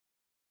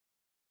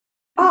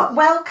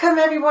Welcome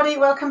everybody,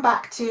 welcome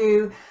back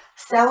to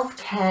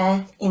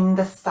Self-Care in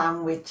the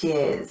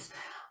Sandwiches.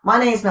 My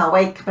name is Mel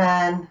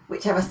Wakeman,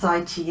 whichever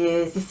side she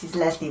is. This is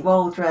Lesley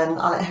Waldron.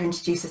 I'll let her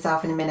introduce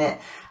herself in a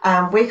minute.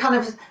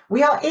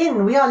 We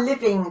are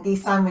living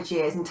these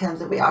sandwiches in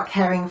terms of we are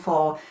caring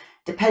for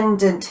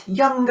dependent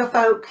younger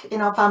folk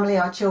in our family,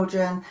 our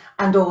children,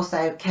 and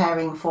also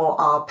caring for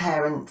our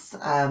parents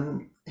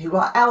who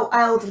are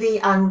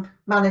elderly and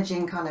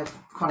managing kind of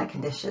chronic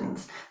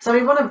conditions. So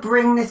we want to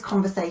bring this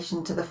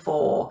conversation to the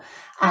fore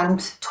and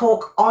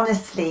talk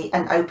honestly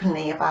and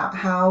openly about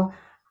how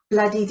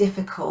bloody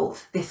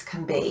difficult this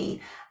can be,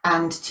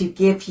 and to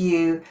give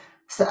you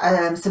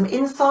some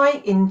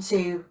insight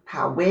into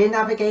how we're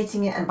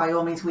navigating it. And by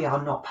all means, we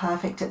are not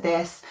perfect at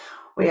this.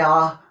 We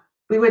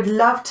would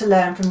love to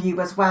learn from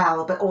you as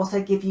well, but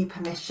also give you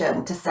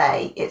permission to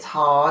say it's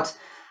hard,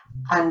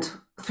 and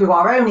through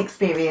our own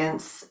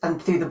experience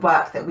and through the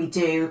work that we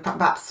do,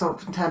 perhaps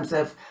sort of in terms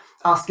of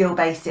our skill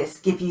basis,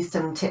 give you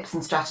some tips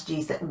and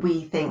strategies that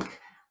we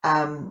think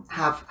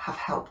have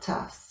helped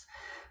us.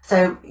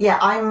 So yeah,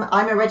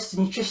 I'm a registered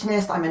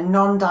nutritionist. I'm a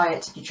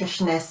non-diet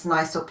nutritionist, and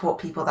I support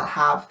people that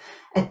have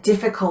a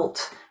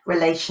difficult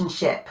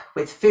relationship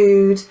with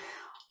food,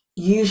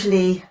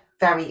 usually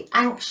very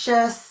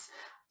anxious,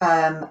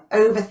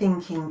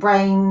 overthinking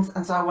brains.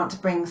 And so I want to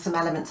bring some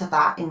elements of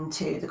that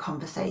into the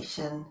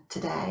conversation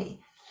today.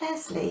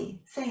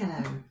 Lesley, say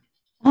hello.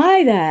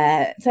 Hi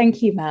there.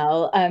 Thank you,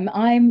 Mel.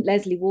 I'm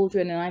Lesley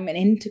Waldron and I'm an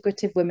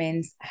integrative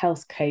women's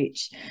health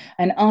coach.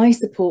 And I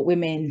support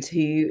women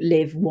to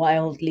live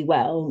wildly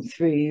well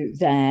through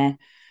their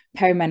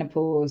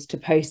perimenopause to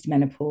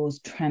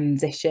postmenopause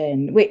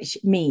transition, which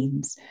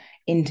means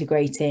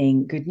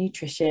integrating good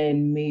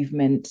nutrition,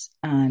 movement,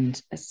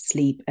 and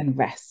sleep and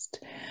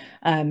rest.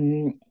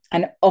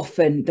 And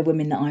often the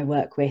women that I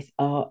work with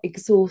are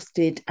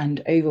exhausted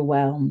and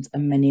overwhelmed,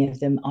 and many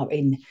of them are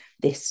in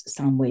this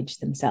sandwich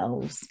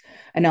themselves.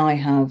 And I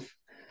have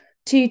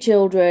two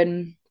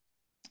children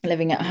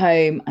living at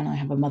home, and I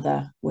have a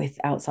mother with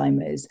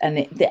Alzheimer's, and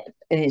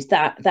it's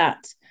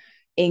that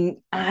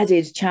in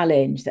added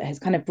challenge that has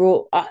kind of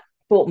brought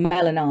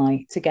Mel and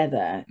I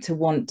together to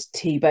want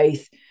to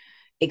both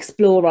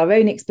explore our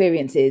own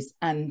experiences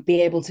and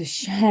be able to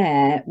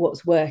share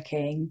what's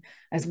working,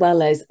 as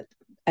well as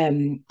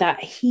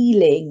that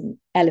healing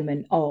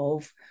element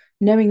of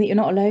knowing that you're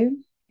not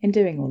alone in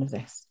doing all of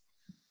this.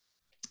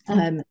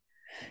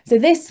 So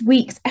this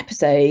week's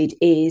episode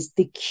is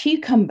the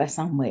cucumber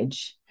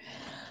sandwich.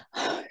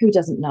 Who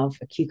doesn't love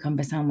a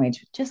cucumber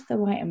sandwich? Just the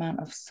right amount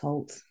of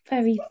salt,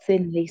 very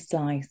thinly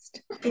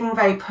sliced. Feeling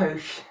very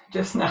posh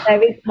just now.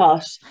 Very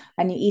posh,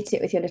 and you eat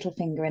it with your little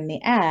finger in the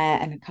air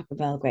and a cup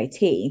of Earl Grey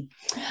tea.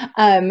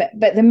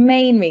 But the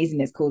main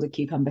reason it's called a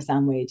cucumber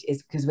sandwich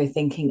is because we're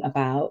thinking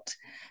about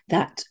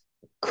that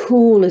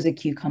cool as a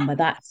cucumber,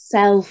 that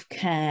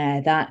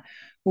self-care, that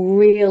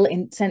real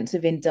sense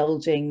of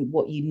indulging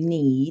what you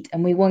need.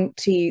 And we want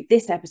to,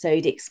 this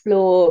episode,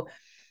 explore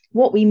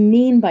what we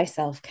mean by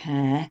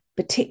self-care,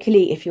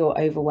 particularly if you're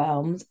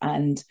overwhelmed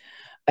and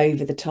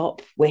over the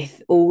top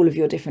with all of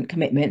your different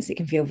commitments. It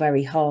can feel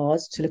very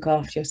hard to look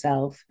after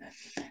yourself.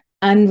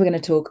 And we're going to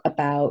talk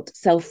about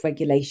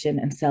self-regulation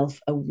and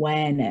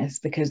self-awareness,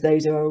 because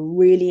those are a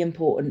really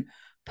important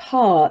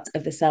part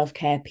of the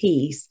self-care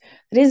piece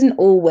that isn't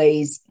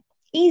always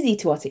easy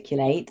to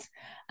articulate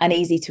and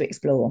easy to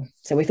explore.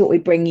 So we thought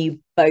we'd bring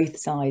you both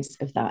sides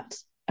of that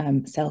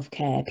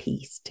self-care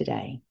piece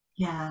today.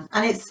 Yeah,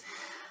 and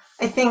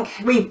I think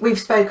we've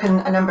spoken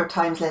a number of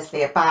times,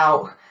 Lesley,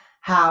 about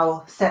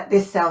how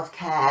this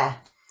self-care,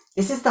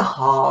 this is the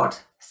hard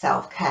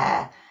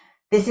self-care.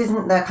 This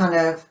isn't the kind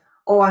of,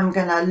 oh, I'm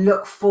going to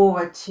look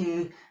forward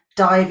to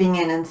diving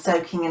in and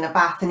soaking in a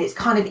bath, and it's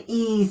kind of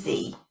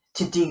easy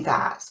to do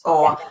that,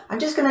 or I'm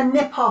just going to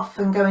nip off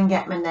and go and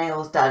get my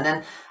nails done.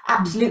 And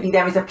absolutely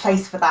there is a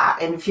place for that.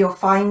 And if you're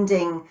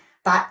finding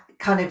that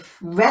kind of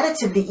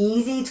relatively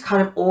easy to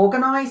kind of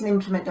organize and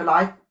implement your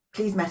life,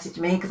 please message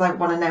me, because I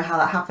want to know how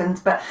that happens.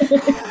 But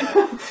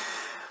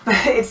but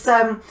it's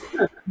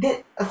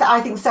I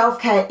think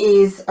self-care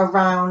is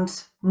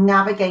around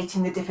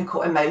navigating the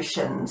difficult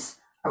emotions,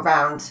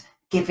 around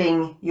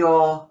giving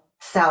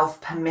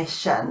yourself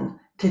permission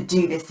to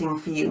do this thing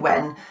for you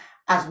when,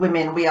 as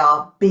women, we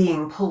are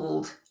being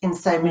pulled in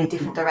so many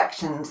different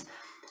directions.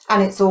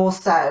 And it's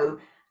also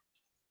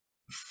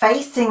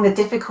facing the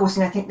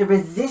difficulty, and I think the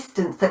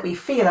resistance that we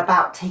feel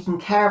about taking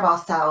care of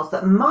ourselves,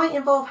 that might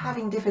involve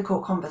having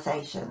difficult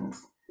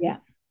conversations. Yeah.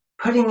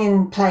 Putting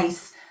in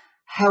place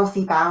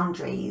healthy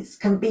boundaries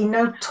can be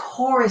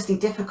notoriously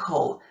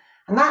difficult.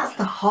 And that's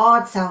the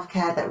hard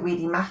self-care that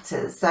really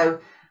matters. So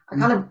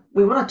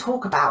we want to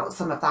talk about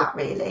some of that,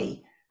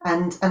 really,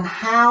 and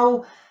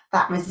how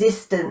that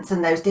resistance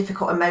and those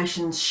difficult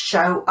emotions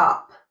show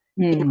up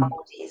in our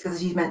bodies. Because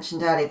as you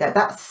mentioned earlier,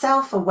 that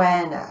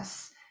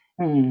self-awareness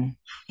is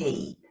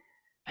key.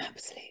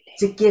 Absolutely.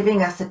 To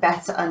giving us a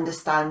better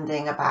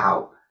understanding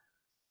about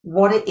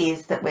what it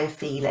is that we're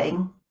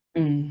feeling.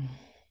 And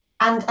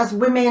as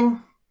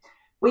women,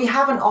 we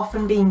haven't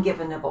often been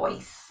given a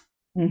voice.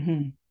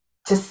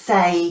 to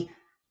say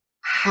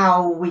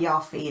how we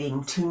are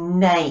feeling, to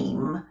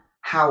name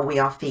how we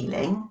are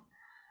feeling,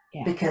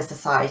 because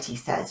society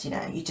says,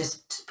 you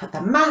just put the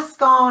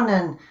mask on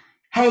and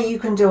hey, you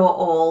can do it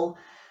all.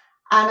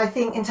 And I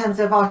think in terms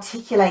of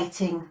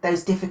articulating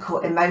those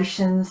difficult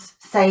emotions,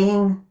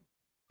 saying,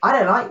 I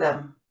don't like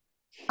them,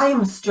 I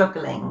am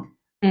struggling,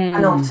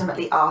 and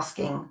ultimately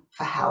asking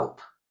for help.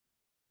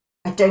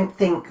 I don't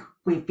think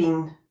we've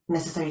been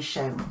necessarily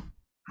shown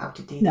how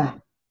to do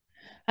that.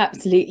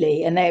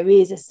 Absolutely. And there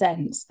is a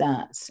sense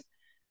that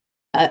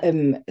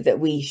that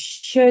we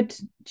should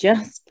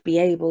just be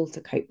able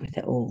to cope with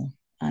it all.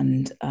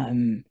 And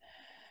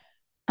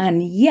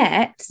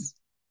yet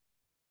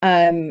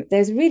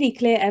there's really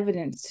clear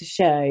evidence to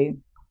show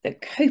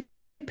that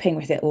coping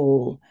with it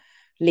all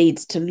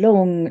leads to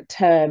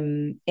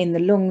in the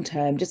long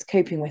term, just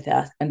coping with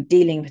it and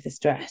dealing with the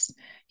stress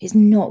is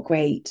not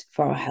great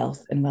for our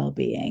health and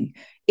well-being,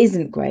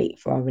 isn't great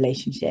for our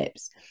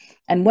relationships,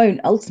 and won't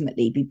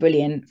ultimately be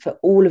brilliant for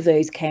all of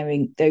those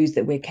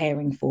that we're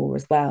caring for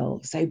as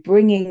well. So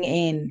bringing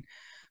in,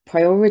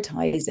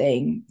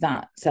 prioritizing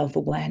that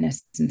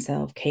self-awareness and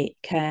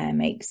self-care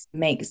makes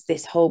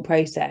this whole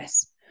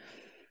process,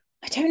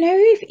 I don't know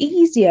if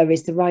easier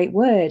is the right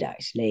word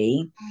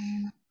actually,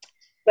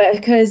 but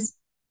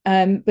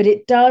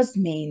it does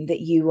mean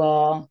that you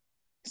are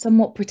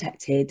somewhat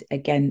protected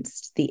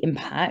against the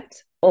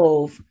impact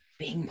of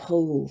being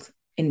pulled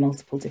in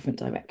multiple different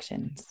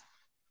directions.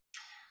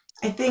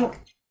 I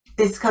think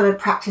this kind of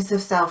practice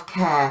of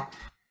self-care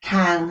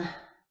can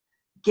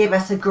give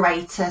us a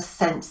greater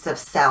sense of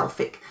self.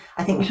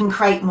 I think we can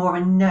create more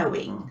of a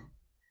knowing.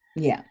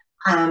 Yeah.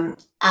 And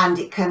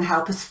it can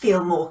help us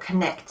feel more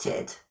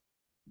connected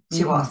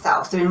to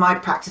ourselves. So in my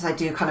practice, I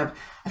do kind of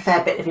a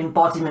fair bit of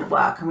embodiment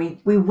work, and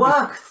we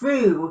work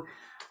through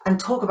and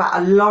talk about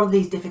a lot of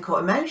these difficult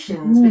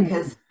emotions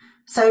because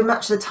so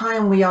much of the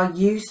time we are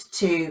used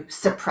to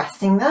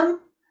suppressing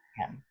them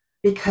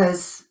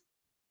because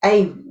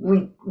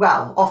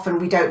often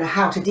we don't know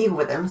how to deal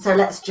with them. So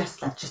let's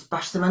just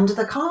brush them under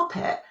the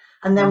carpet,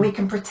 and then we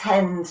can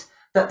pretend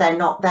that they're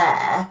not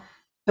there.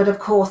 But of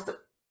course,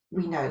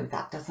 we know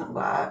that doesn't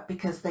work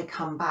because they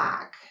come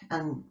back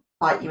and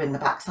bite you in the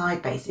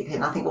backside, basically.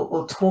 And I think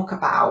we'll talk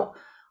about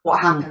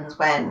what happens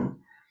when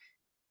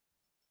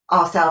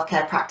our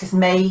self-care practice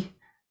may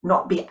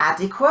not be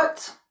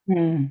adequate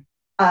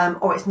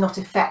or it's not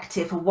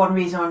effective for one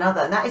reason or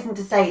another. And that isn't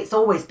to say it's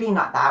always been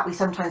like that. We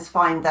sometimes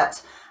find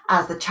that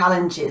as the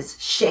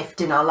challenges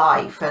shift in our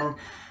life and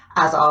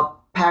as our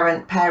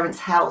parents'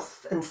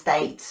 health and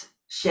state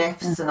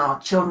shifts and our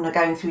children are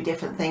going through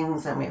different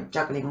things and we're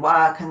juggling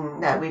work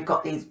and we've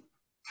got these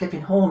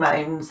flipping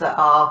hormones that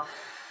are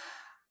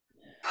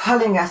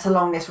pulling us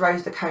along this roller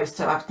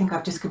coaster. I think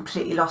I've just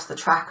completely lost the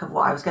track of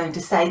what I was going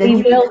to say.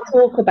 We will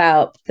talk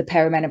about the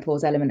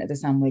perimenopause element of the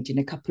sandwich in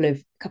a couple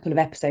of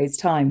episodes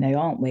time though,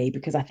 aren't we?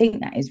 Because I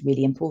think that is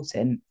really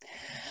important.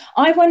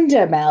 I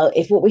wonder, Mel,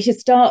 if what we should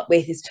start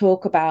with is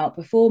talk about,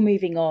 before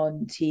moving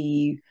on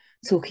to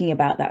talking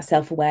about that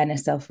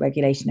self-awareness,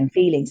 self-regulation and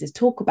feelings, is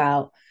talk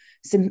about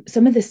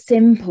some of the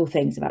simple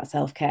things about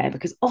self-care,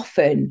 because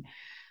often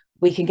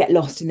we can get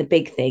lost in the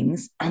big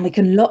things and we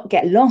can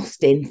get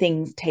lost in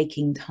things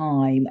taking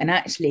time. And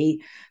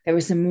actually, there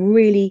are some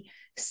really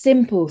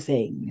simple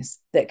things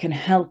that can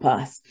help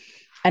us.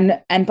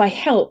 And by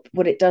help,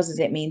 what it does is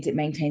it means it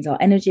maintains our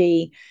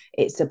energy,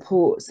 it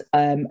supports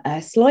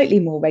a slightly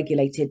more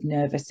regulated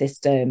nervous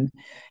system,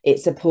 it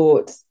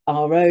supports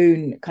our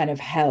own kind of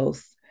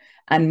health,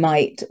 and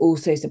might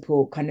also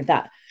support kind of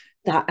that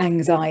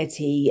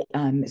anxiety,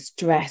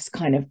 stress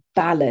kind of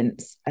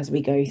balance as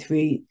we go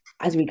through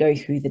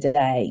the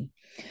day.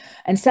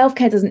 And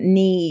self-care doesn't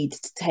need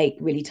to take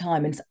really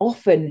time, and it's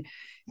often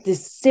the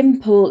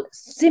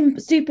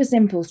super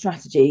simple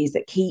strategies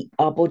that keep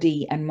our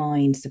body and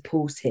mind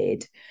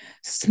supported.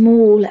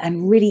 Small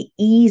and really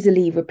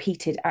easily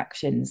repeated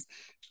actions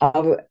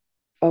are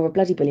a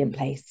bloody brilliant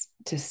place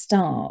to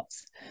start.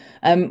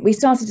 We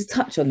started to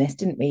touch on this,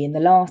 didn't we, in the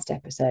last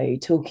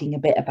episode, talking a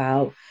bit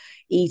about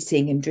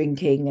eating and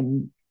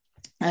drinking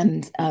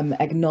and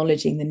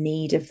acknowledging the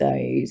need of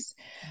those.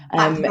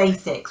 Back to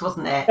basics,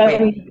 wasn't it?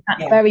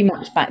 Very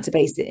much back to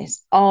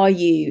basics. Are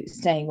you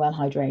staying well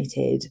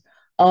hydrated?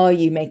 Are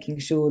you making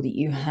sure that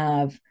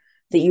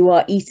you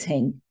are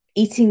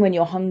eating when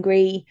you're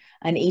hungry,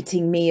 and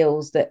eating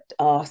meals that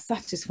are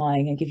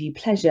satisfying and give you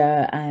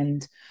pleasure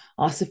and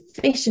are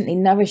sufficiently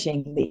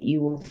nourishing that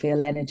you will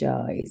feel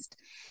energized?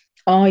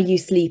 Are you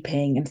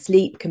sleeping? And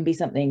sleep can be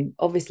something,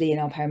 obviously, in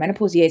our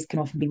perimenopause years, can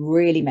often be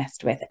really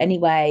messed with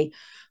anyway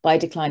by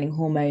declining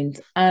hormones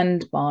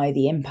and by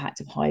the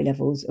impact of high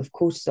levels of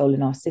cortisol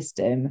in our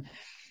system.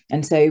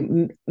 And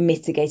so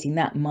mitigating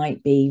that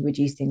might be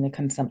reducing the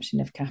consumption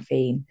of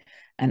caffeine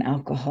and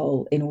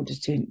alcohol in order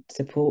to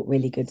support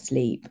really good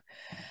sleep.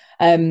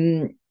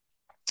 But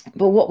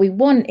what we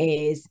want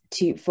is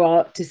to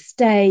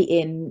stay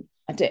in.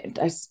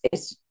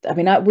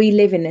 We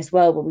live in this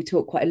world where we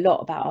talk quite a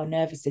lot about our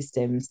nervous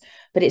systems,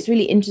 but it's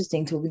really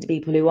interesting talking to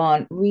people who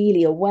aren't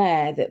really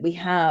aware that we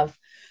have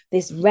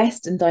this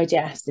rest and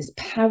digest, this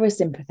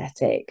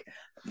parasympathetic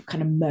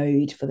kind of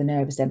mode for the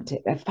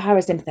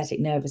parasympathetic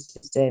nervous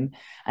system,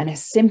 and a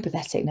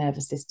sympathetic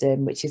nervous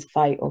system, which is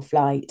fight or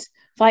flight,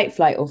 fight,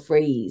 flight, or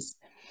freeze.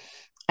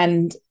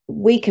 And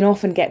we can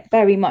often get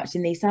very much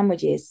in these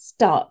sandwiches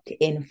stuck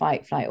in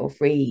fight, flight, or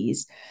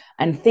freeze.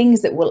 And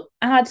things that will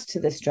add to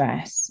the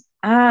stress,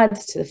 add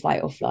to the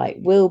fight or flight,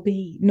 will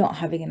be not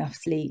having enough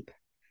sleep,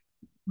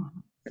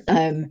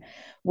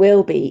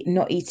 will be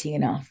not eating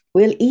enough,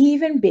 will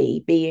even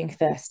be being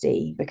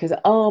thirsty, because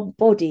our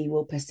body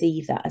will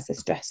perceive that as a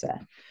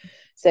stressor.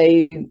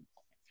 So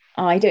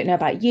I don't know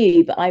about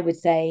you, but I would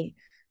say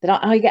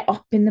that I get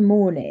up in the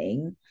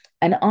morning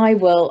and I've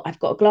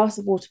got a glass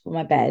of water by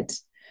my bed,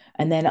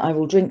 and then I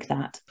will drink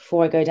that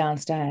before I go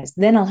downstairs.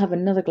 Then I'll have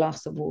another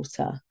glass of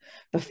water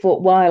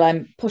while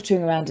I'm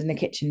pottering around in the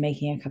kitchen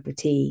making a cup of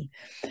tea.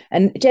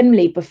 And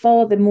generally,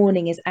 before the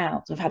morning is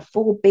out, I've had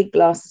 4 big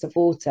glasses of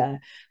water.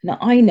 Now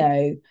I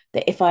know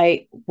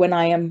that when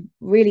I am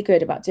really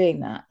good about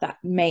doing that,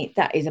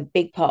 that is a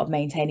big part of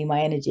maintaining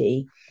my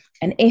energy.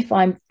 And if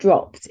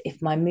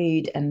my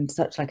mood and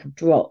such like have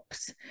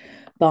dropped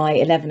by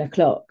 11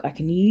 o'clock, I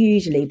can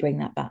usually bring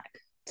that back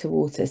to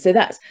water. So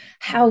that's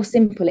how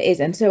simple it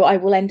is. And so I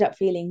will end up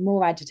feeling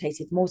more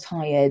agitated, more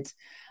tired.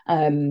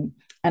 And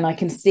I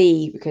can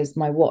see, because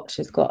my watch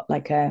has got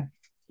like a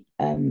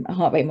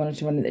heart rate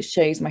monitor on it that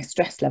shows my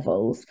stress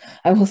levels,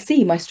 I will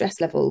see my stress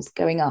levels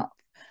going up,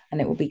 and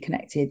it will be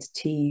connected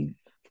to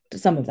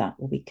some of that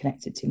will be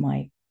connected to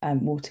my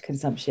water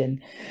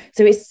consumption.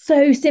 So it's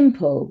so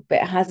simple,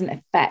 but it has an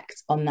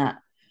effect on that,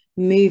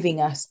 moving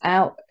us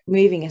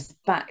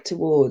back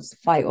towards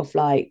fight or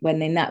flight.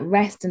 When in that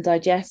rest and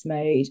digest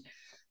mode,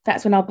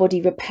 that's when our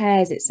body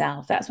repairs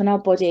itself. That's when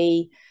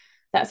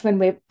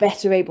we're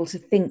better able to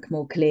think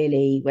more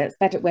clearly. It's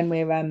better when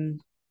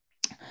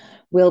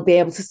we'll be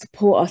able to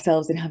support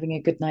ourselves in having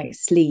a good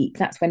night's sleep.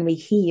 That's when we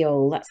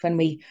heal. That's when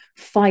we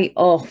fight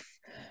off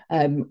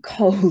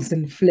colds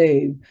and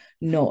flu,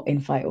 not in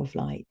fight or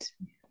flight.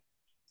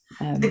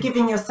 So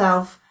giving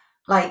yourself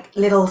like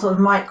little sort of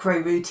micro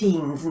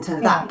routines in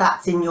terms of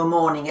that's in your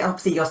morning.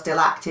 Obviously you're still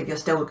active, you're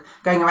still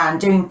going around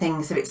doing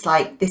things, so it's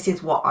like, this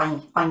is what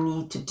I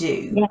need to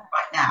do right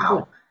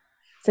now.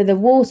 So the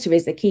water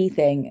is the key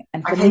thing.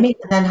 And for me,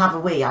 and then have a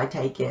wee, I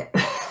take it.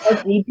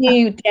 You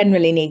do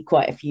generally need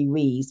quite a few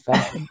wees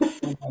first thing,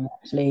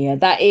 actually. Yeah,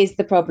 that is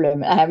the problem.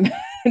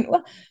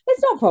 Well,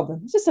 it's not a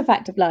problem, it's just a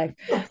fact of life.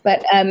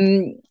 But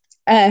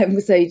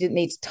so you didn't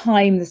need to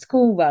time the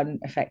school run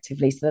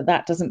effectively, so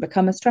that doesn't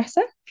become a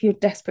stressor if you're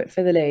desperate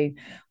for the loo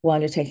while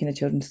you're taking the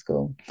children to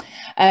school.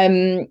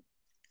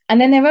 And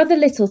then there are other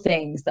little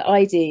things that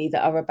I do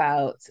that are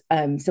about,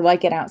 so I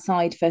get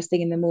outside first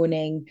thing in the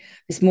morning.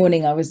 This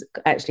morning I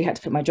had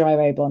to put my dry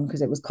robe on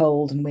because it was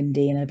cold and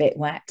windy and a bit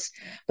wet,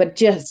 but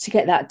just to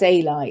get that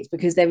daylight,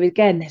 because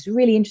there's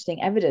really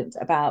interesting evidence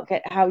about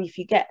how if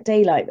you get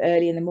daylight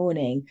early in the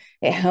morning,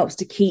 it helps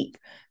to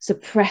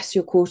suppress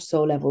your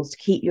cortisol levels, to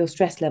keep your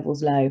stress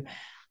levels low.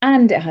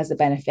 And it has the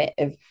benefit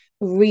of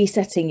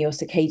resetting your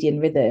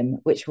circadian rhythm,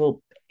 which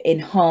will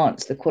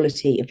enhance the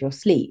quality of your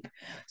sleep.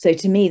 So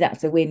to me,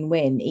 that's a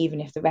win-win, even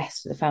if the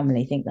rest of the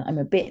family think that I'm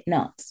a bit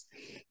nuts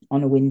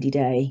on a windy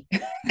day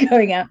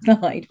going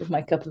outside with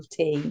my cup of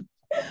tea.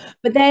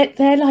 But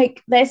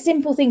they're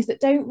simple things that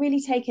don't really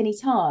take any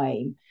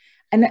time.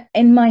 And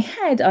in my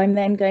head, I'm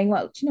then going,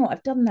 well, do you know what?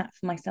 I've done that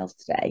for myself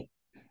today,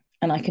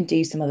 and I can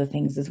do some other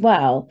things as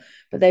well.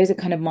 But those are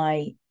kind of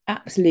my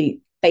absolute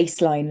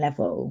baseline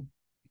level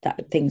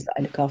things that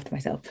I look after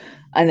myself,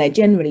 and they're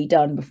generally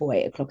done before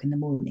 8 o'clock in the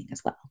morning as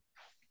well.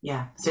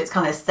 Yeah, so it's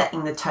kind of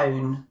setting the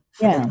tone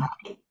for the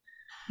day.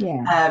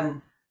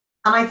 And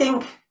I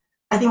think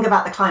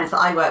about the clients that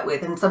I work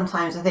with, and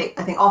sometimes I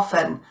think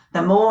often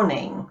the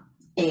morning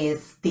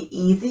is the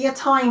easier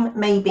time,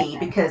 maybe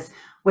because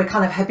we're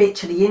kind of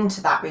habitually into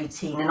that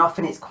routine, and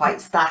often it's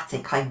quite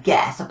static, I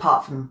guess,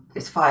 apart from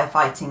those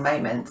firefighting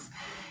moments.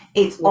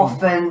 It's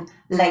often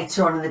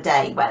later on in the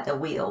day where the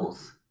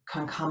wheels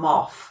can come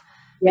off.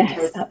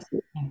 Yes,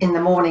 absolutely. In the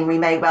morning we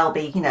may well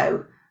be,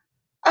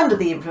 under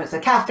the influence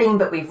of caffeine,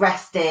 but we've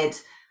rested,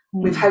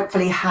 we've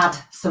hopefully had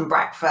some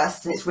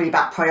breakfast, and it's really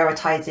about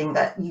prioritizing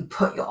that you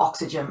put your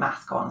oxygen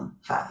mask on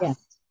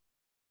first.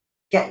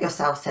 Get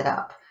yourself set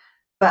up.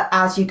 But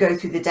as you go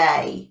through the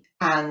day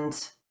and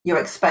you're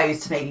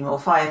exposed to maybe more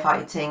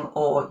firefighting,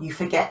 or you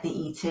forget the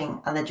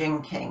eating and the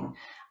drinking,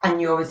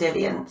 and your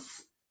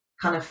resilience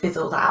kind of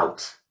fizzles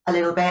out a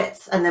little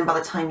bit, and then by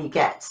the time you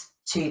get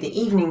to the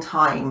evening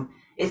time,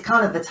 it's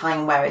kind of the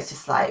time where it's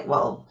just like,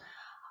 well,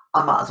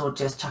 I might as well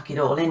just chuck it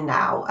all in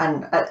now.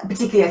 And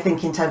particularly I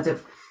think in terms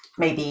of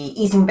maybe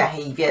eating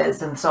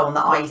behaviours and so on,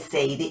 that I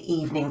see the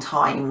evening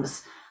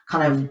times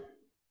kind of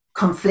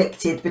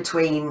conflicted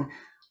between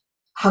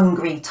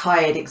hungry,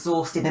 tired,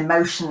 exhausted,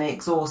 emotionally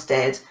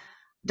exhausted,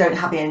 don't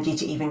have the energy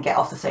to even get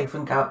off the sofa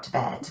and go up to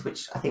bed,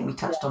 which I think we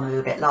touched on a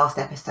little bit last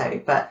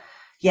episode. But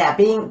yeah,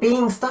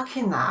 being stuck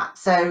in that.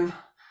 So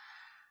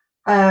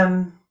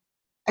I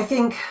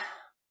think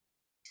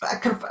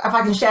if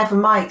I can share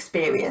from my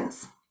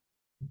experience,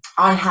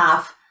 I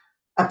have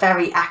a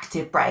very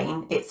active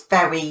brain. I'd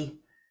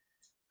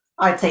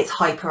say it's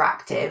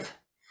hyperactive.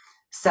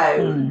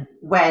 So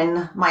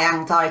when my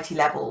anxiety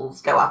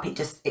levels go up, it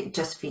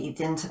just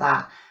feeds into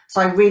that.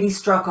 So I really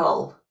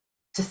struggle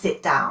to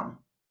sit down.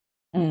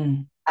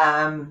 And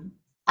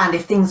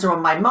if things are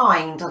on my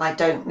mind and I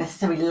don't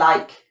necessarily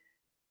like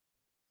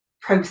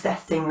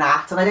processing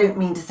that, and I don't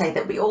mean to say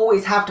that we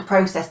always have to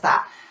process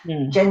that,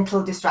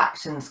 gentle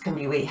distractions can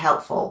be really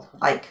helpful.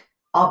 Like,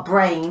 our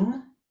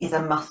brain is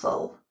a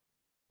muscle,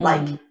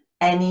 like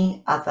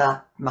any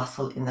other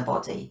muscle in the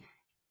body.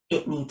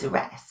 It needs a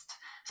rest.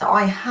 So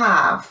I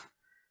have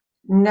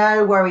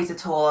no worries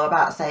at all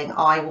about saying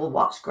I will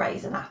watch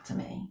Grey's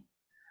Anatomy.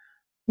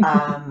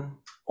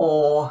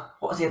 Or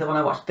what was the other one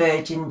I watched?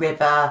 Virgin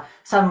River,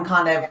 some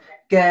kind of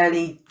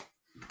girly,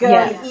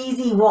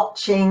 easy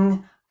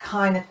watching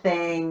kind of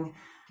thing.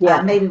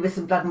 Maybe with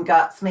some blood and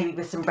guts, maybe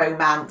with some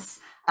romance.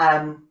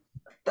 I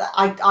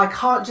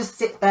can't just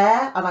sit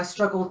there, and I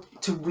struggle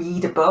to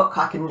read a book.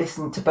 I can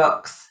listen to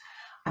books.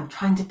 I'm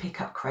trying to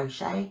pick up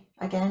crochet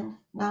again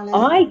now,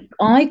 Leslie.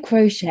 I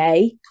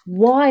crochet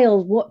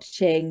while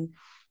watching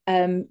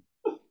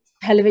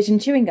television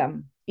chewing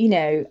gum,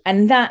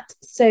 and that's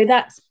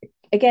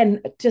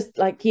again, just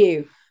like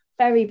you,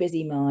 very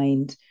busy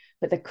mind,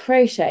 but the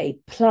crochet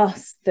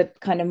plus the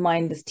kind of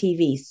mindless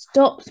TV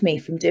stops me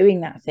from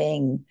doing that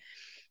thing,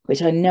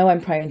 which I know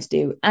I'm prone to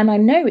do, and I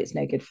know it's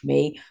no good for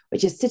me,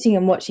 which is sitting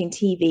and watching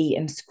TV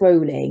and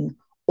scrolling,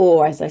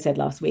 or, as I said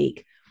last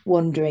week,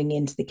 wandering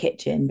into the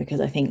kitchen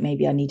because I think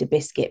maybe I need a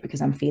biscuit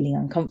because I'm feeling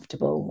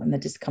uncomfortable, and the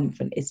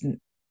discomfort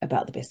isn't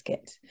about the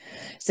biscuit.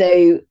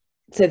 So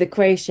the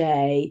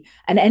crochet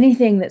and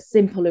anything that's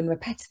simple and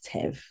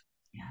repetitive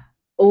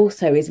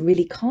also is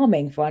really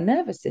calming for our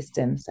nervous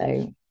system.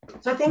 So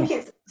I think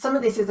it's some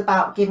of this is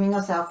about giving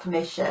yourself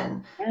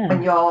permission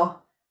when you're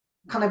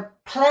kind of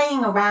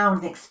playing around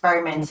and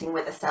experimenting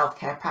with a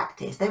self-care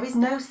practice. There is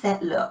no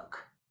set look.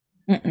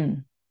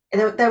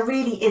 There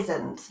really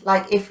isn't.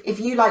 Like, if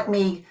you, like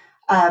me,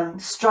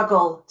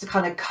 struggle to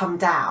kind of come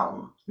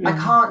down, I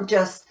can't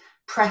just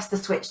press the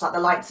switch like the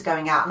lights are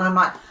going out and I'm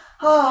like,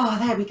 oh,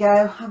 there we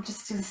go, I'm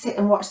just going to sit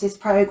and watch this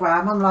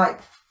program. I'm like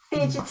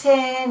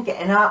fidgeting,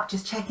 getting up,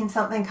 just checking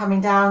something, coming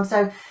down.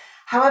 So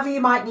however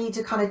you might need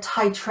to kind of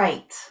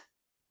titrate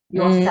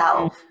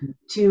yourself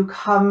to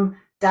come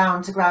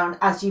down to ground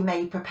as you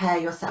may prepare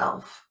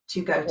yourself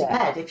to go to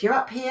bed. If you're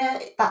up here,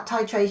 that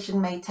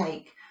titration may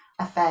take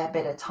a fair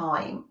bit of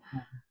time.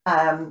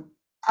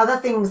 Other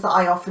things that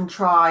I often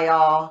try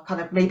are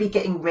kind of maybe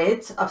getting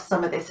rid of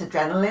some of this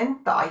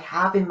adrenaline that I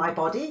have in my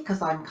body,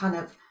 because I'm kind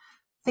of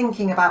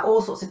thinking about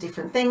all sorts of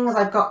different things.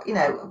 I've got,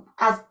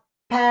 as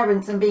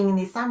parents and being in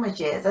these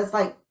sandwiches, there's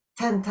like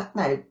 10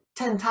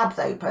 tabs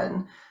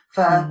open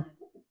for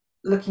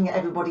looking at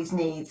everybody's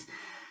needs.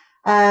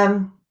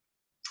 And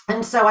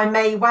so I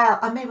may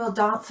well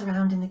dance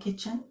around in the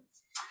kitchen.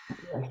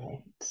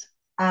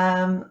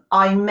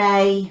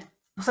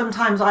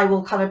 Sometimes I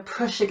will kind of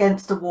push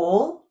against a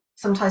wall.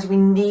 Sometimes we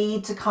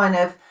need to kind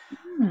of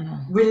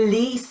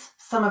release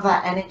some of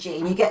that energy,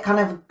 and you get kind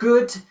of a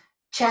good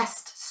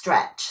chest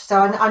stretch. So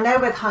I know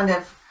we're kind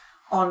of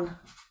on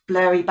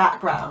blurry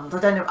background.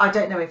 I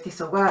don't know if this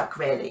will work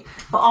really,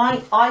 but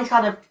I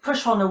kind of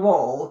push on a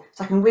wall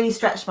so I can really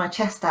stretch my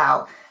chest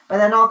out, but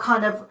then I'll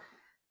kind of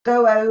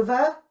go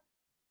over,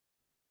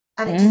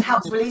 and it just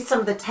helps release some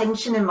of the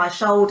tension in my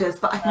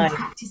shoulders, but I can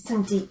practice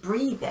some deep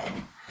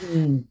breathing,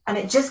 and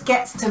it just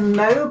gets to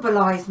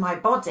mobilize my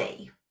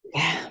body.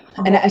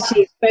 And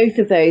actually both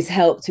of those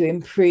help to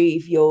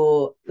improve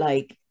your,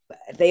 like,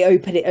 they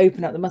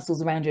open up the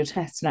muscles around your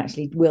chest and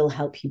actually will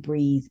help you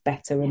breathe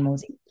better and more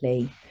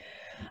deeply.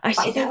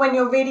 Actually, I think when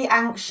you're really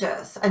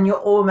anxious and you're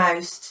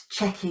almost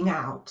checking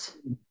out,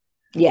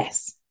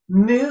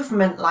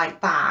 movement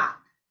like that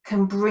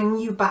can bring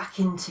you back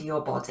into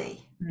your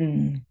body.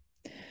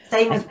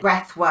 Same as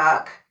breath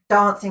work,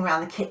 dancing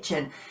around the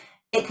kitchen,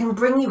 it can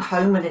bring you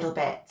home a little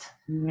bit,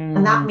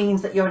 and that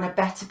means that you're in a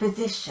better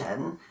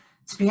position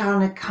to be able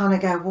to kind of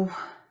go, well,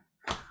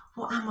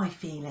 what am I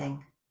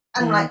feeling?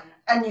 And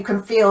and you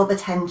can feel the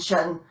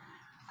tension,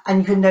 and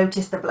you can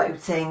notice the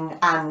bloating,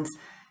 and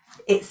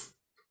it's,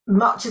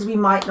 much as we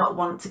might not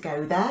want to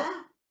go there,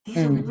 these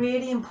are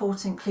really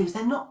important clues.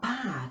 They're not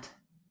bad.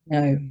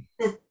 No.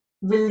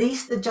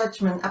 Release the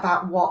judgment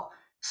about what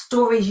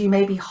stories you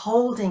may be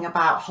holding.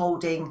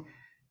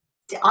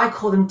 I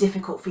call them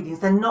difficult feelings.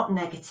 They're not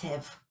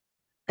negative.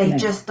 They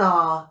just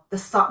are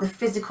the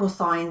physical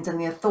signs,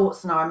 and the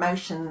thoughts and our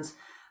emotions.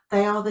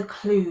 They are the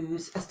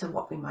clues as to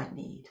what we might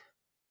need.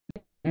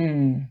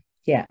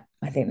 Yeah,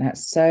 I think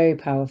that's so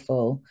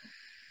powerful.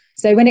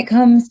 So when it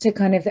comes to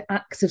kind of the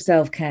acts of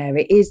self-care,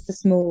 it is the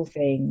small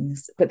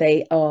things, but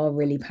they are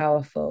really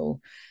powerful.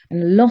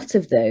 And a lot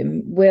of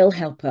them will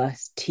help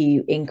us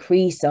to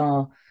increase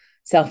our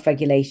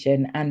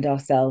self-regulation and our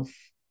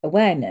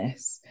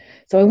self-awareness.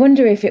 So I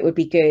wonder if it would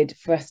be good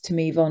for us to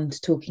move on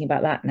to talking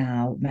about that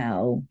now,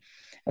 Mel,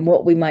 and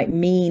what we might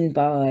mean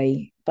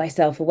by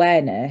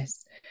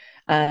self-awareness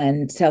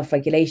and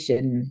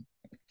self-regulation.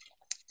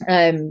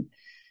 Um,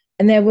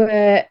 and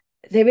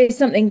there is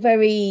something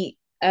very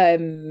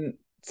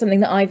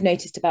something that I've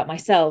noticed about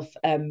myself,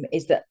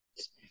 is that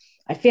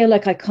I feel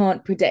like I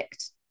can't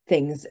predict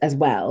things as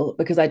well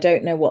because I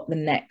don't know what the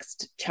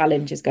next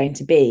challenge is going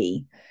to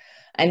be.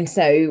 And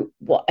so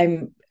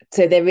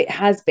there it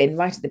has been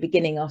right at the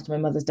beginning after my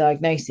mother's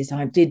diagnosis,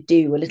 I did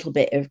do a little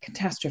bit of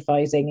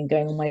catastrophizing and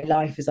going on my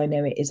life as I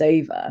know it is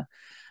over.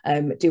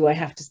 Do I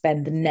have to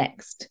spend the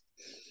next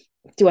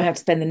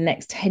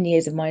 10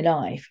 years of my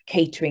life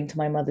catering to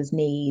my mother's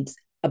needs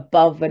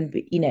above and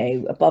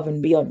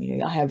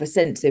beyond? I have a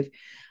sense of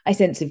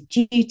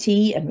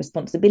duty and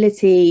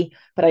responsibility,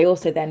 but I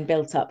also then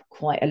built up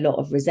quite a lot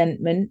of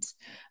resentment.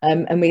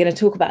 And we're going to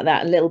talk about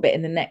that a little bit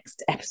in the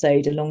next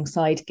episode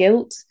alongside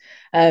guilt.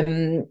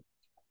 um,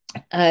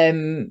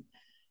 um,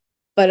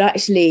 but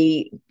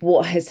actually,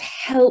 what has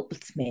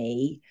helped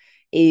me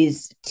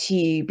is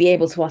to be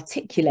able to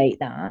articulate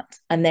that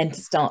and then to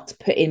start to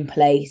put in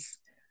place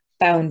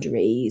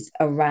boundaries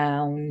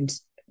around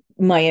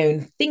my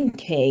own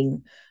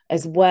thinking,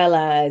 as well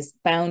as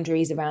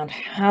boundaries around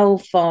how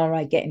far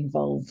I get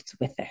involved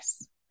with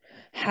this,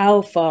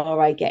 how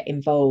far I get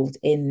involved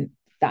in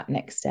that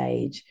next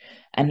stage,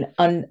 and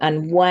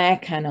where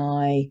can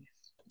I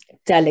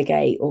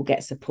delegate or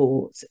get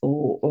support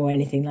or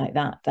anything like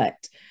that.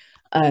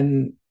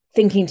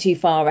 Thinking too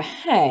far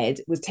ahead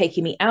was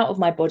taking me out of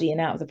my body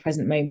and out of the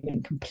present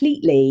moment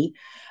completely,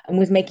 and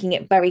was making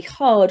it very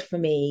hard for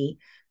me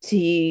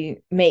to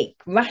make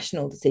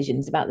rational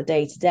decisions about the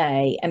day to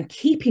day and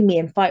keeping me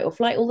in fight or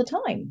flight all the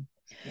time.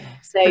 Yeah.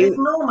 So But it's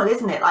normal,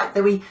 isn't it? Like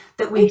that we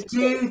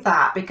do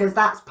that because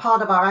that's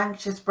part of our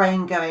anxious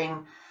brain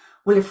going,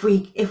 well, if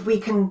we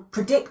can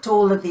predict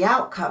all of the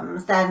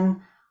outcomes,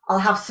 then I'll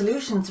have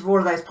solutions for all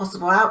of those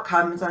possible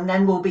outcomes and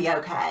then we'll be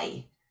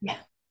okay.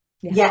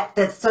 yeah. Yet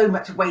there's so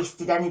much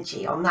wasted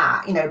energy on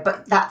that,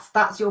 but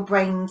that's your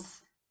brain's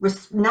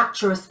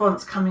natural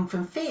response coming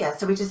from fear.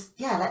 So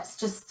let's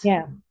just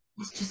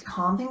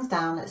calm things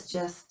down. Let's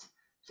just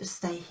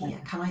stay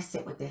here. Can I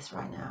sit with this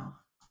right now?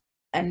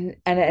 And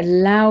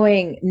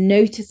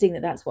noticing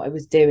that that's what I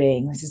was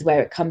doing. This is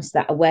where it comes to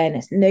that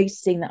awareness,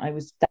 noticing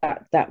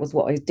that was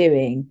what I was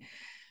doing,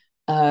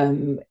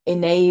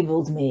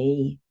 enabled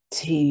me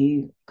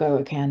to go,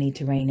 okay, I need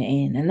to rein it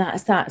in. And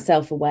that's that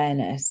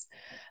self-awareness.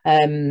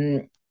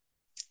 That,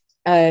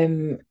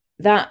 and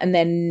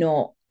then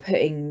not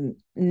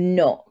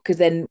because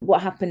then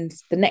what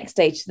happens the next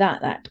stage to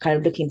that kind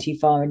of looking too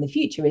far in the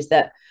future is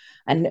that,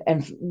 and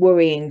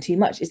worrying too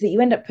much, is that you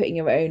end up putting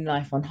your own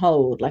life on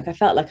hold. Like I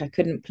felt like I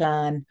couldn't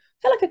plan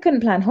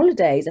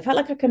holidays. I felt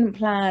like I couldn't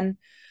plan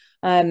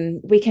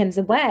weekends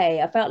away.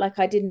 I felt like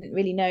I didn't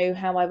really know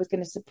how I was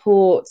going to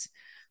support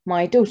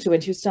my daughter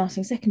when she was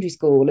starting secondary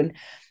school. And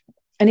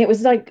it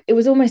was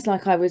almost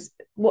like I was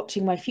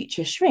watching my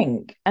future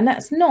shrink. And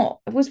it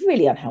was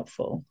really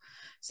unhelpful.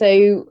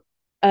 So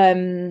I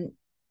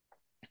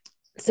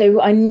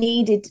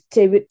needed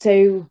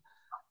to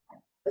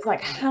it's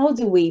like, how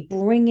do we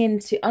bring in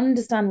to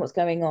understand what's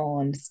going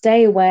on,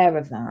 stay aware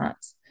of that,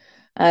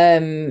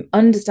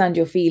 understand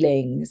your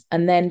feelings,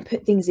 and then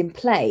put things in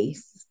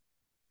place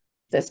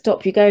that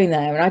stop you going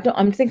there. And I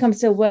think I'm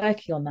still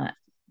working on that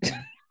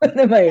at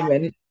the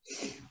moment.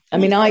 I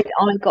mean, I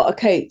got a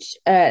coach,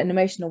 an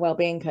emotional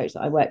well-being coach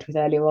that I worked with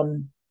earlier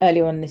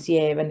on this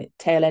year and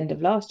tail end of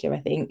last year,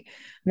 I think.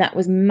 And that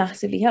was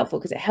massively helpful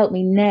because it helped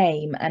me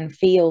name and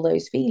feel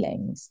those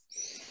feelings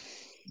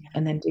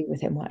and then do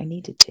with him what I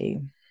needed to.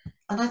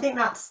 And I think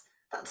that's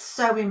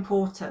so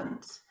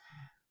important.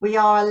 We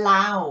are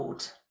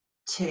allowed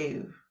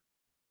to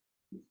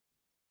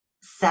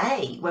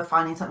say we're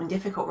finding something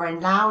difficult. We're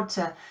allowed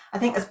to, I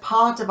think as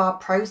part of our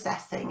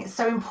processing, it's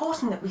so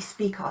important that we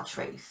speak our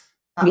truth.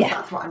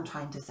 That's what I'm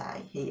trying to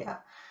say here.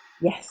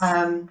 Yes.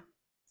 And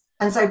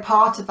so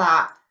part of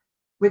that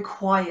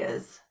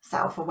requires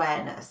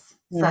self-awareness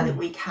so that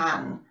we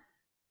can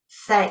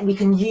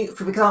use,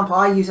 for example,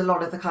 I use a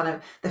lot of the kind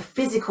of the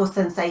physical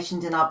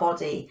sensations in our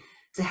body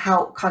to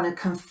help kind of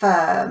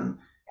confirm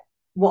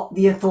what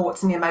the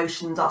thoughts and the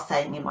emotions are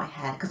saying in my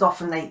head, because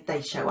often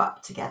they show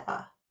up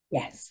together.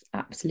 Yes,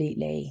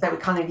 absolutely. So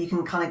you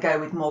can kind of go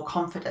with more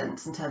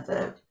confidence in terms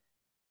of,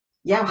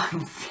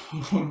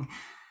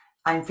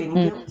 I'm feeling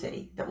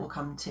guilty, that will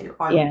come to,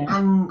 or I'm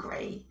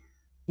angry,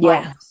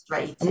 I'm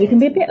frustrated. And we can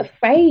be a bit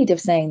afraid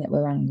of saying that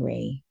we're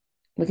angry.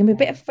 We can be a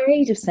bit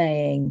afraid of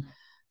saying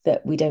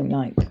that we don't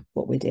like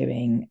what we're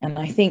doing. And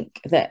I think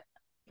that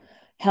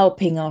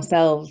helping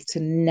ourselves to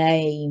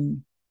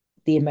name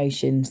the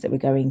emotions that we're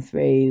going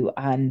through,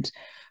 and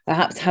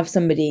perhaps have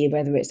somebody,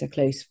 whether it's a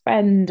close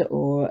friend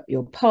or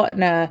your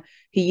partner,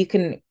 who you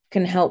can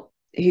help,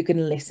 who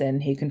can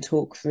listen, who can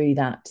talk through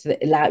that, so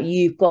that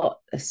you've got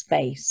a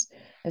safe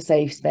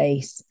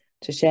space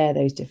to share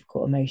those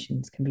difficult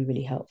emotions, can be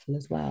really helpful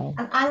as well.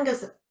 And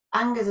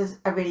anger's is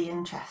a really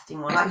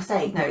interesting one. Like you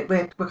say,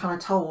 we're kind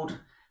of told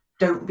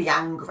don't be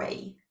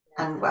angry,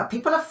 and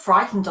people are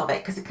frightened of it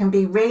because it can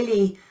be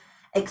really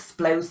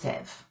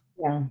explosive.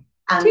 Yeah.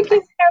 And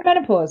particularly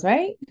perimenopause,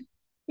 right?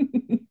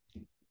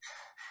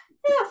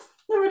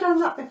 never done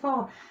that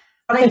before.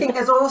 But I think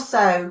there's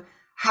also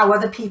how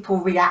other people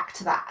react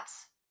to that.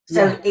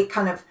 So Yeah. it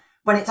kind of,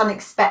 when it's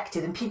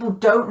unexpected and people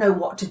don't know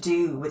what to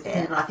do with it.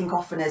 And I think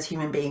often as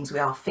human beings, we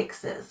are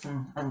fixers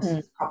and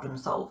problem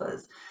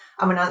solvers.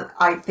 I mean,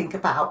 I think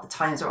about the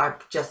times where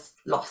I've just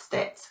lost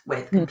it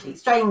with complete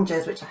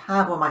strangers, which I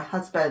have, or my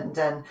husband.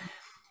 And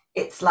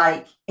it's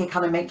like, it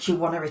kind of makes you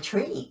want to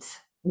retreat.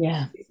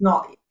 Yeah. It's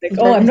not, Like, you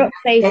oh, don't I'm not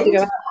safe to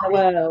go out identify. in the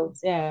world.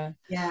 Yeah.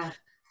 Yeah.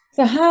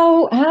 So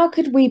how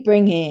could we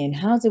bring in,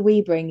 how do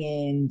we bring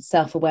in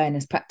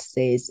self-awareness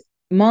practices?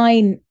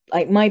 Mine,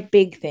 like my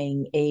big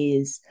thing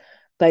is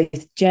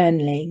both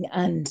journaling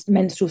and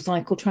menstrual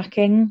cycle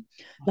tracking.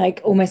 Like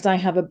almost I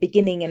have a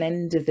beginning and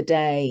end of the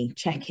day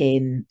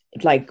check-in,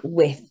 like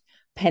with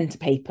pen to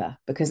paper,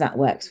 because that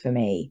works for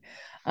me.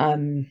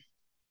 And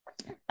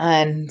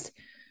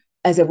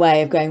as a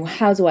way of going, well,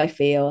 how do I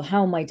feel?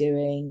 How am I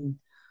doing?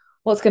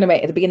 What's going to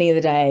make at the beginning of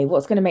the day?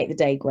 What's going to make the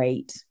day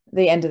great?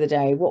 The end of the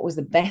day, what was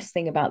the best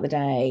thing about the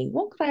day?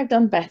 What could I have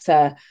done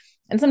better?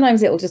 And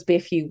sometimes it'll just be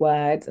a few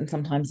words, and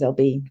sometimes there'll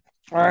be,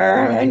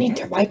 I need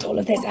to write all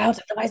of this out,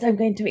 otherwise I'm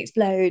going to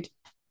explode.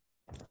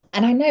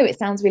 And I know it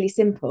sounds really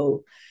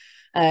simple.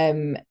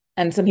 And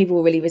some people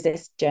will really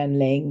resist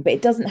journaling, but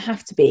it doesn't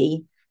have to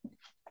be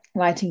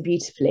writing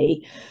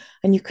beautifully.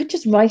 And you could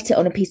just write it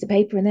on a piece of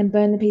paper and then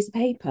burn the piece of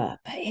paper.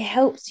 But it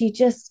helps you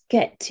just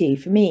get to,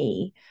 for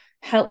me,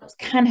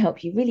 can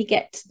help you really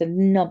get to the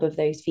nub of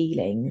those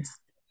feelings.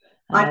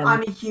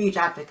 I'm a huge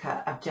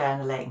advocate of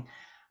journaling,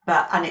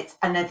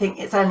 and I think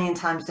it's only in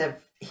times of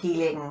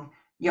healing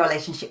your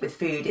relationship with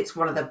food. It's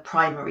one of the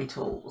primary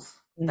tools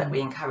that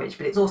we encourage,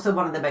 but it's also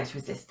one of the most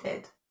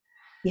resisted.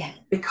 Yeah.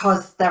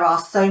 Because there are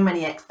so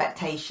many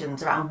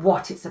expectations around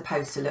what it's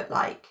supposed to look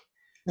like.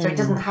 So it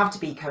doesn't have to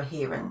be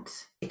coherent.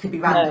 It could be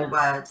random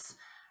words.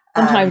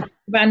 Sometimes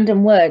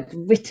random words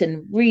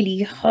written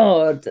really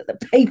hard that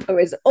the paper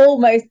is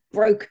almost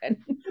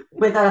broken.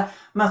 With a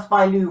must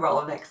buy loo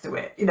roll next to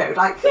it,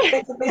 like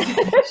it's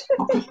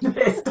a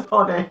list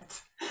on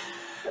it.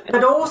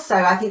 But also,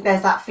 I think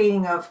there's that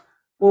feeling of,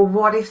 well,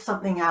 what if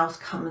something else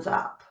comes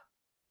up?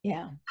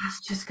 Yeah. That's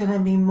just going to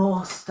be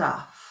more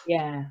stuff.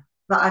 Yeah.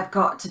 That I've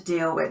got to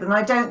deal with. And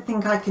I don't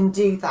think I can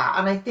do that.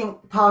 And I think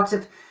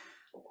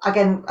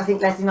again, I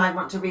think Lesley and I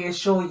want to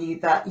reassure you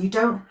that you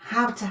don't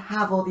have to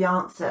have all the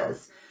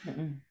answers.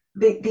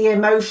 The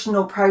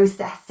emotional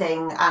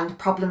processing and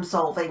problem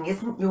solving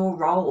isn't your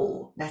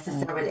role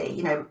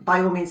necessarily.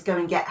 By all means, go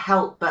and get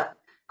help. But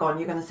go on,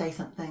 you're going to say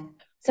something.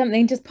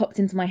 Something just popped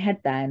into my head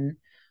then,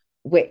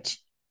 which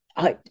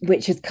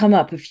has come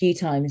up a few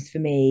times for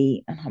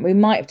me, and we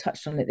might have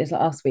touched on it this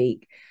last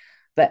week,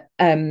 but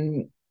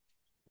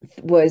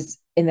was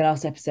in the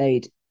last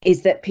episode,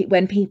 is that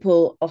when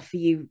people offer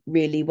you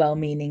really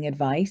well-meaning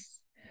advice,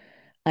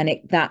 and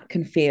that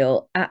can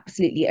feel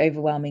absolutely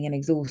overwhelming and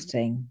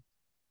exhausting.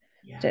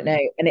 I don't know,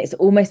 and it's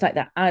almost like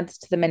that adds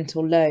to the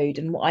mental load.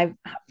 And what I've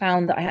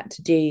found that I had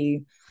to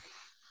do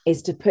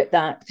is to put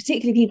that,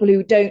 particularly people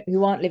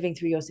who aren't living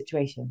through your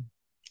situation,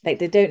 like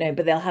they don't know,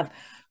 but they'll have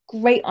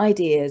great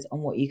ideas on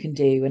what you can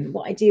do. And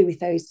what I do with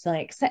those is I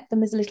accept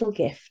them as a little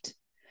gift,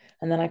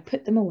 and then I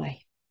put them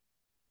away.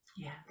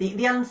 Yeah,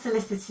 the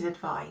unsolicited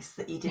advice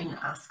that you didn't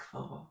ask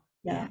for.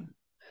 Yeah.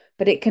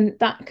 But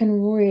that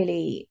can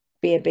really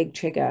be a big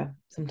trigger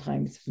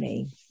sometimes for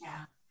me.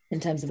 Yeah. In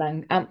terms of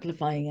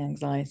amplifying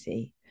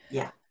anxiety.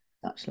 Yeah.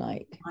 Such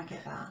like. I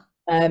get that.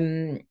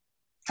 Can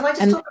I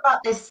just talk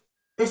about this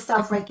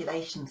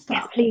self-regulation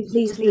stuff?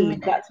 Yes, please.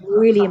 That's a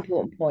really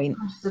important point.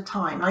 The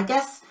time. I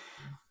guess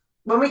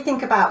when we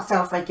think about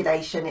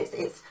self-regulation,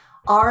 it's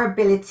our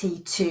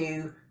ability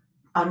to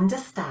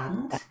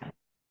understand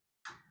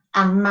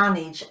and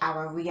manage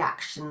our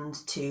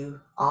reactions to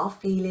our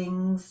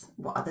feelings,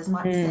 what others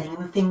might be saying,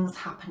 and the things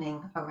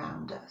happening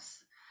around us.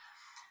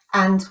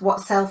 And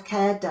what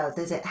self-care does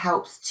is it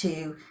helps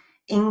to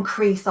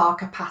increase our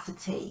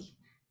capacity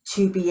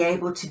to be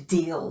able to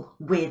deal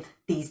with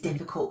these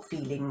difficult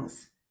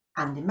feelings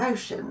and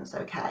emotions,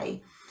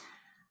 okay?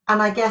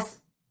 And I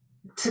guess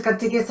to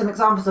give some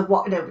examples of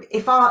what,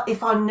 if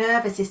our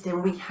nervous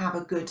system, we have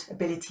a good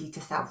ability to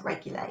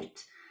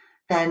self-regulate,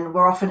 then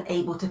we're often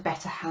able to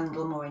better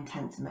handle more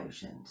intense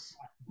emotions,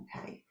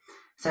 okay?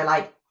 So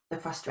like the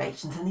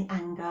frustrations and the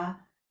anger,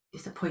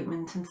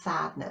 disappointment and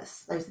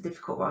sadness, those are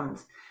difficult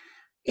ones.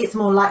 It's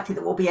more likely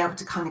that we'll be able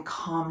to kind of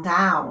calm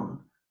down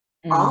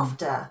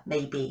after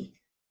maybe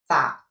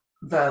that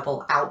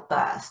verbal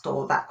outburst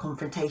or that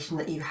confrontation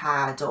that you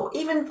had, or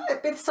even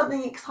with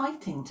something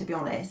exciting, to be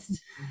honest.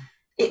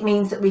 It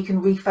means that we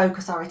can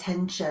refocus our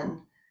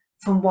attention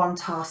from one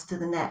task to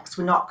the next.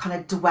 We're not kind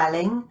of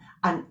dwelling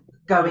and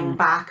going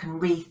back and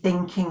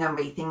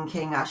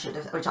rethinking, I should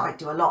have, which I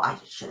do a lot, I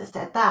should have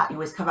said that. You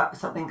always come up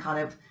with something kind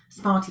of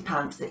smarty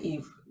pants that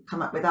you've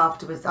come up with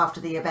afterwards, after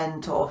the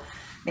event, or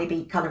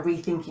maybe kind of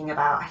rethinking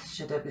about, I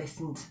should have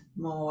listened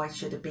more, I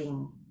should have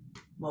been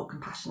more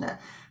compassionate.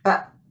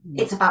 But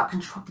it's about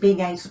being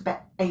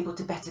able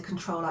to better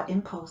control our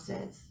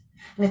impulses.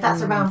 And if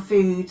that's around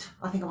food,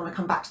 I think I want to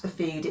come back to the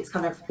food. It's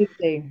kind of, Me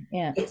too.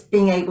 Yeah. it's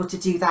being able to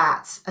do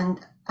that and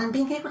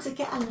being able to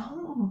get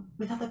along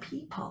with other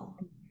people.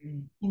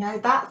 You know,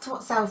 that's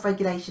what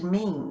self-regulation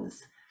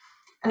means.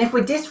 And if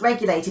we're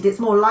dysregulated, it's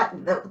more likely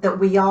that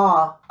we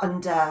are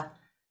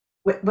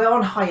we're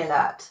on high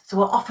alert. So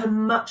we're often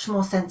much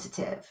more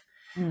sensitive.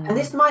 And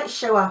this might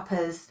show up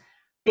as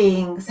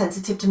being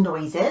sensitive to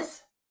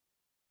noises.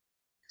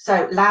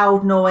 So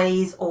loud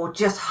noise or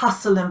just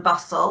hustle and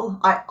bustle.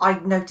 I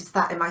noticed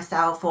that in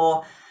myself,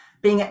 or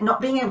not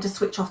being able to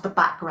switch off the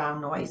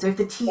background noise. So if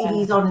the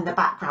TV's on in the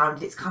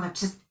background, it's kind of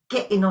just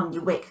getting on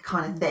your wick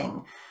kind of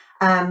thing.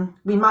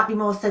 We might be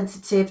more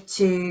sensitive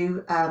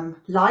to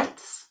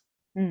lights.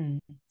 So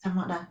I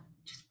might know,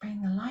 just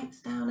bring the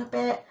lights down a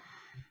bit.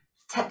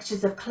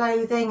 Textures of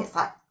clothing, it's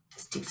like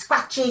just too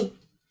scratchy,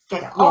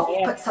 get it off,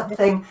 put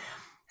something.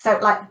 So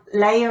like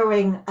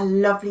layering a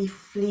lovely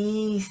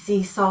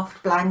fleecy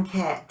soft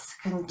blanket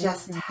can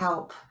just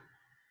help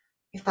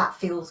if that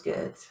feels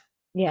good.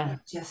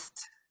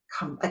 Just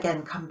come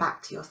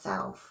back to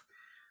yourself.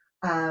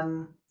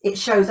 It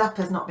shows up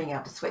as not being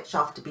able to switch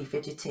off, to be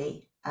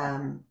fidgety,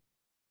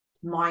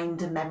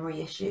 mind and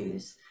memory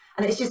issues.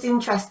 And it's just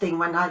interesting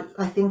when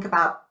I think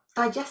about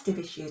digestive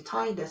issues,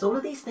 tiredness, all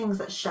of these things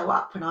that show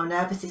up when our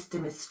nervous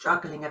system is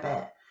struggling a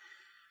bit.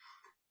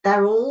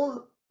 They're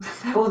all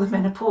the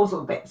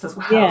menopausal bits as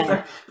well.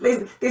 So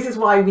this is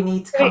why we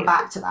need to come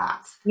back to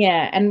that.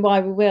 Yeah, and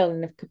why we will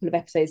in a couple of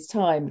episodes'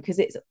 time, because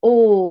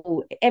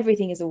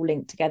everything is all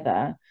linked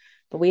together.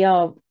 But we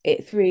are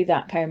through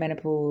that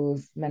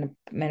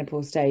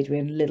menopause stage,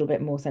 we're a little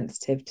bit more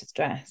sensitive to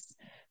stress.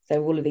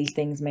 So all of these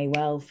things may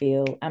well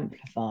feel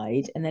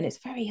amplified, and then it's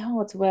very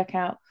hard to work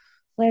out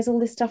where's all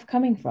this stuff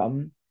coming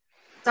from.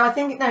 So I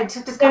think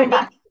just coming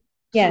back.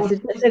 Yeah, so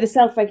the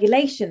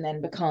self-regulation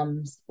then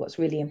becomes what's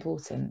really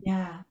important.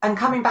 Yeah, and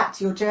coming back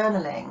to your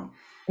journaling,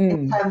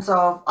 in terms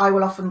of, I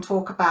will often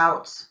talk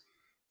about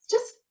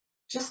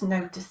just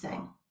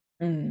noticing,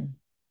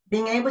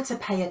 being able to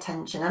pay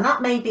attention, and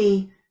that may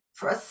be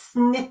for a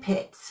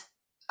snippet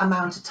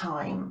amount of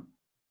time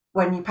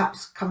when you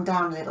perhaps come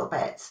down a little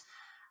bit.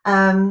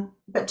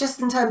 But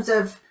just in terms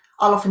of,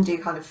 I'll often do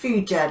kind of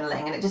food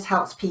journaling, and it just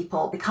helps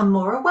people become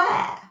more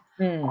aware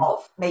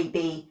of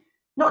maybe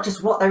not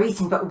just what they're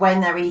eating, but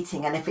when they're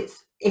eating, and if it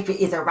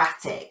is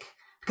erratic,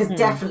 because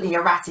definitely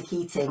erratic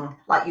eating,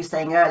 like you were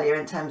saying earlier,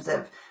 in terms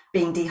of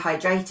being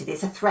dehydrated,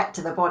 is a threat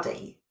to the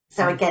body.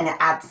 So again, it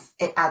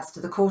adds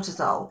to the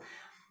cortisol.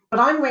 But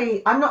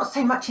I'm not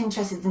so much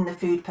interested in the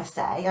food per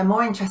se. I'm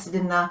more interested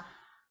in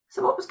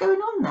so what was going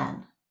on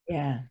then?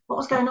 Yeah. What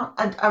was going on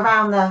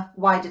around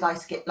why did I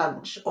skip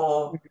lunch,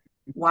 or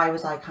why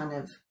was I kind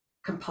of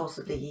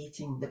compulsively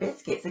eating the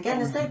biscuits? Again,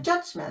 there's no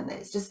judgment.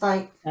 It's just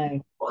like,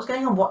 what was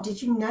going on? What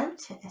did you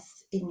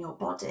notice in your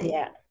body?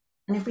 Yeah.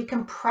 And if we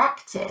can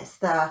practice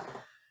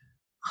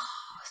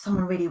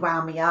someone really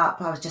wound me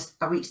up.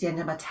 I reached the end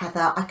of my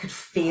tether. I could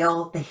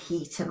feel the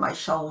heat in my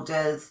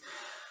shoulders.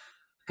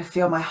 I could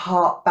feel my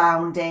heart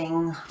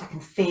bounding. I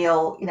can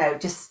feel,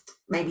 just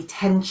maybe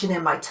tension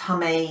in my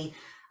tummy.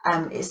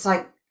 It's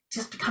like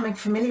just becoming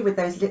familiar with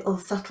those little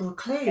subtle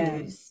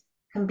clues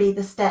can be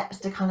the steps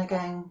to kind of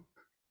going,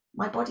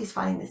 my body's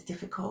finding this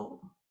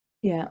difficult.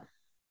 Yeah.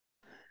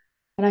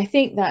 And I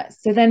think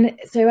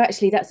so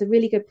actually that's a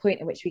really good point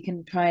in which we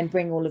can try and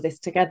bring all of this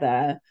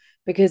together,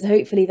 because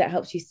hopefully that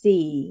helps us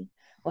see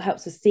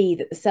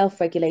that the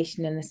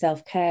self-regulation and the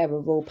self-care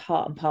are all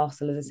part and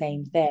parcel of the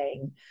same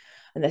thing.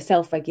 And the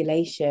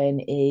self-regulation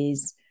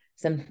is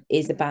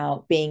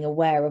about being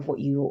aware of what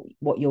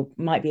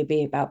might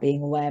be about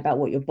being aware about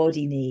what your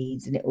body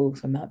needs, and it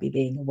also might be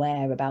being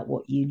aware about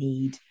what you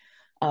need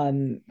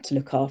to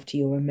look after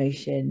your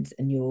emotions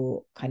and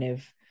your kind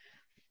of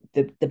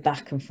the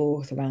back and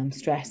forth around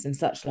stress and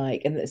such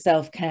like. And that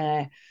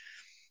self-care,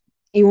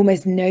 you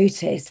almost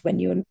notice when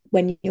you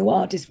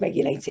are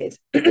dysregulated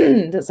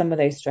that some of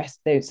those stress,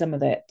 some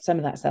of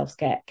that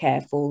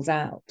self-care falls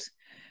out,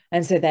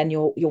 and so then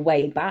you're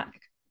way back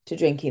to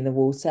drinking the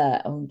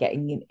water or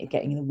getting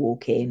the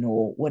walk in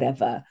or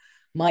whatever.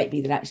 Might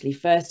be that actually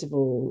first of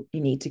all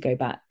you need to go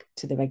back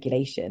to the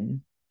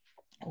regulation,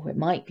 or it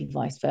might be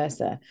vice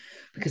versa,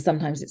 because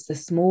sometimes it's the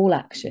small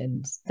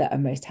actions that are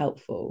most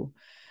helpful.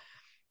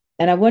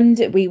 And I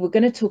wonder, we were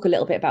going to talk a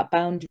little bit about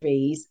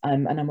boundaries,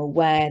 and I'm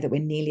aware that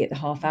we're nearly at the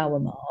half-hour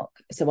mark.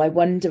 So I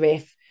wonder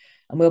and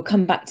we'll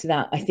come back to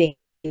that, I think,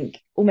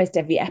 almost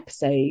every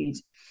episode,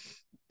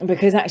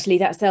 because actually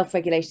that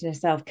self-regulation and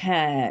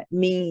self-care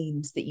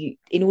means that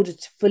in order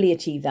to fully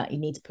achieve that, you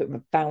need to put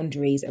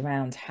boundaries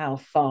around how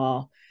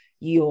far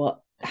you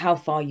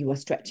are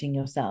stretching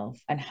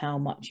yourself and how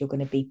much you're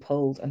going to be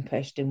pulled and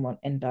pushed in one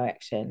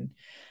direction,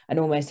 and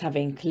almost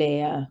having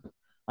clear,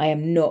 I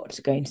am not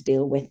going to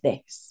deal with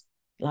this,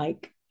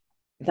 like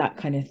that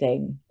kind of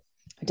thing.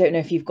 I don't know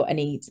if you've got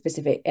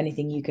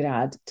anything you could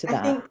add to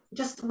that. I think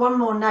just one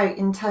more note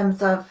in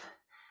terms of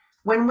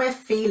when we're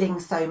feeling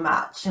so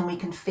much and we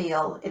can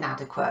feel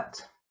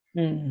inadequate,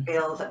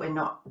 feel that we're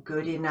not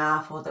good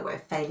enough or that we're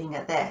failing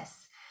at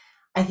this.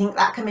 I think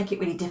that can make it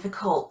really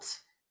difficult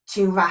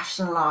to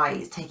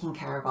rationalize taking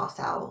care of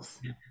ourselves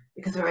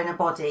because we're in a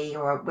body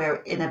or we're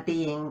in a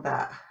being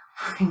that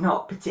we're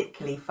not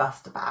particularly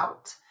fussed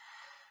about.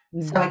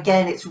 So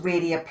again, it's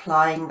really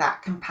applying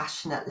that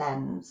compassionate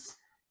lens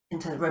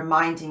into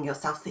reminding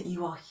yourself that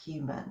you are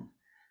human,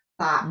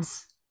 that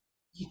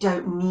you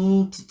don't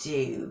need to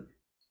do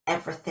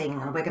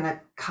everything. And we're going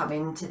to come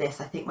into this,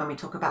 I think, when we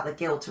talk about the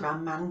guilt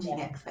around managing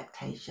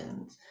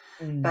expectations.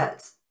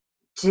 But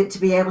to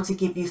be able to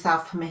give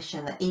yourself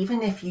permission that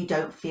even if you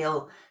don't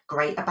feel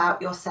great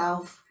about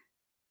yourself,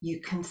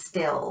 you can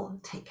still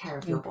take care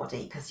of your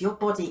body, because your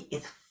body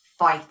is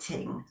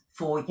fighting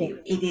for you.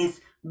 It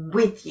is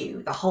with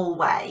you the whole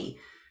way.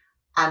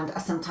 And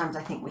sometimes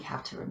I think we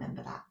have to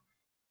remember that.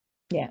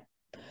 Yeah.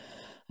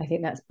 I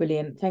think that's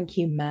brilliant. Thank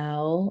you,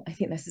 Mel. I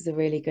think this is a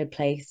really good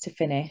place to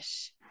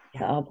finish.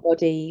 That our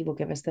body will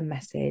give us the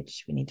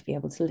message. We need to be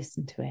able to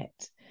listen to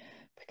it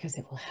because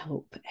it will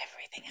help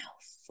everything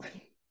else.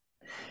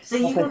 So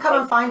you can come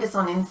and find us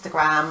on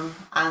Instagram,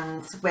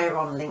 and we're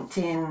on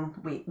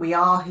LinkedIn. We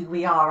are who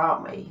we are,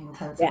 aren't we, in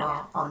terms of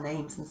our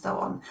names and so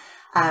on.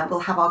 We'll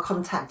have our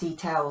contact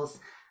details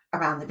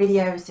around the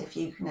video. So if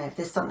you know if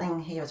there's something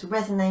here has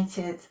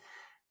resonated,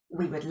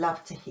 we would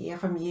love to hear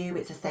from you.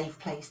 It's a safe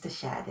place to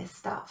share this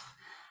stuff.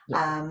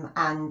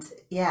 And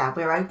yeah,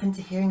 we're open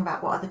to hearing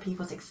about what other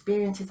people's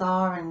experiences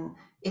are, and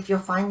if you're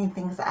finding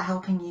things that are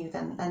helping you,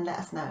 then let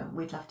us know.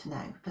 We'd love to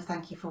know. But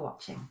thank you for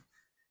watching.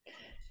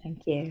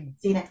 Thank you.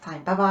 See you next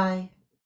time. Bye bye.